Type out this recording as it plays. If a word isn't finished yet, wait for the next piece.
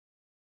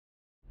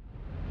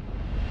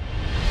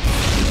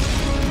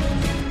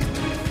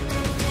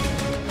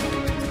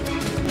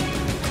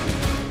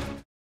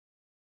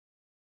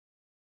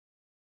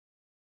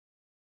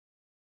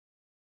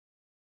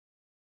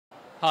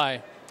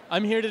Hi,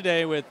 I'm here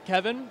today with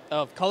Kevin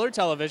of Color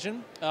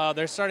Television.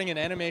 They're starting an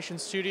animation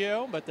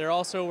studio, but they're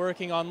also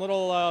working on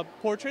little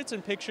portraits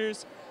and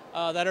pictures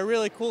that are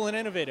really cool and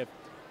innovative.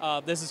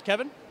 This is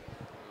Kevin.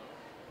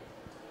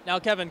 Now,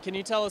 Kevin, can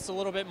you tell us a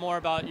little bit more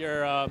about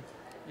your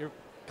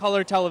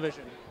Color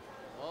Television?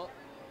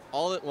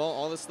 Well,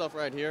 all this stuff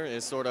right here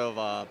is sort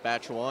of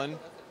batch one.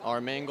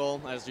 Our main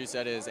goal, as you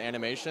said, is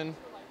animation.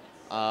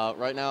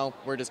 Right now,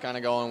 we're just kind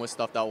of going with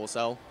stuff that will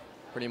sell,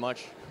 pretty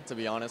much, to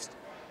be honest.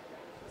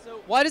 So,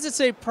 why does it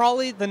say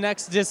probably the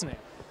next Disney?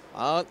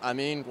 I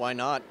mean, why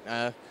not?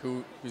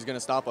 Who's gonna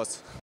stop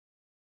us?